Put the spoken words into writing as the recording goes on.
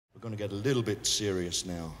We're going to get a little bit serious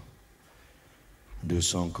now and do a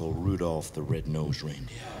song called Rudolph the Red-Nosed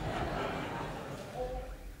Reindeer.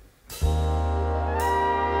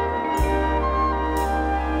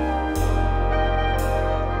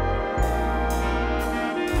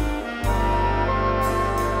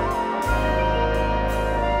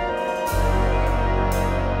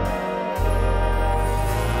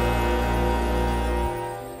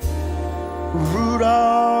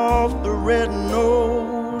 Rudolph the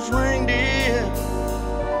red-nosed reindeer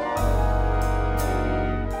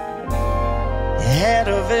had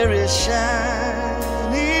a very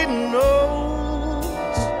shiny nose,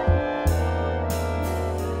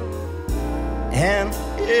 and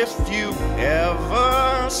if you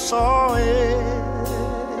ever saw it,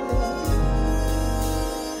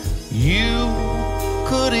 you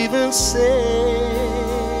could even say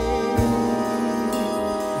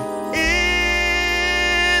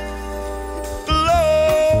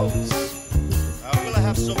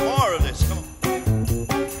some more of this, come on.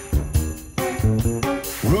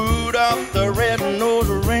 Rudolph the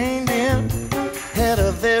red-nosed reindeer had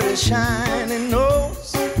a very shiny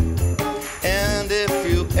nose, and if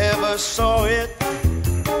you ever saw it,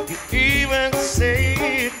 you even say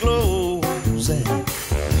it glows. And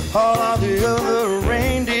all of the other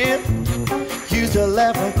reindeer used to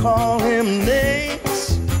laugh and call him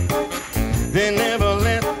names. They never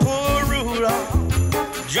let poor Rudolph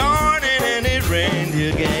join in any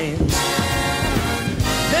reindeer games.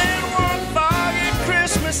 Then one foggy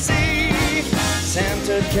Christmas Eve,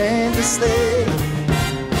 Santa came to stay.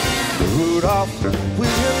 Rudolph,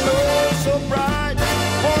 with your nose so bright,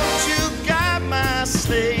 won't you guide my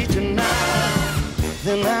sleigh tonight?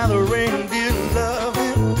 Then now the reindeer love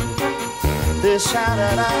him, they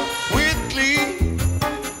shouted out with glee,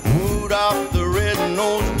 Rudolph the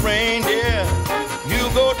red-nosed reindeer, you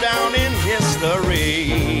go down in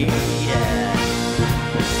history. Yeah.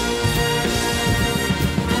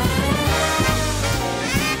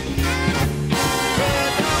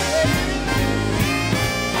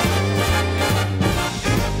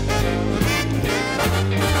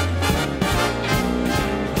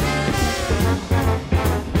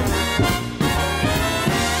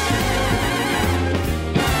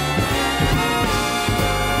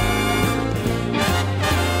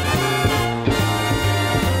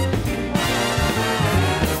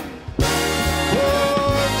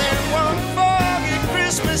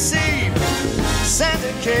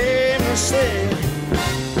 Santa came to say,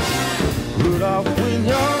 Rudolph, with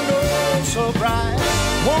your nose so bright,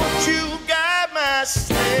 won't you guide my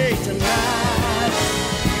sleigh tonight?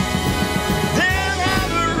 Then how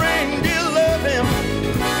the reindeer love him,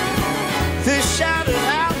 they shouted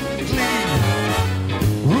out in glee,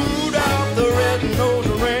 Rudolph the red-nosed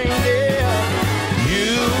reindeer,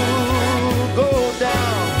 you go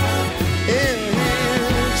down in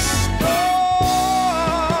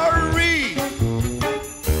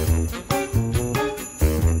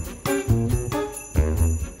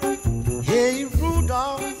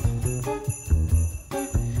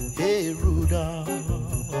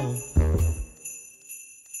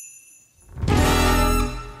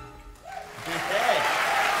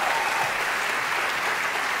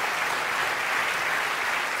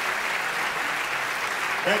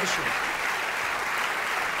Dankeschön.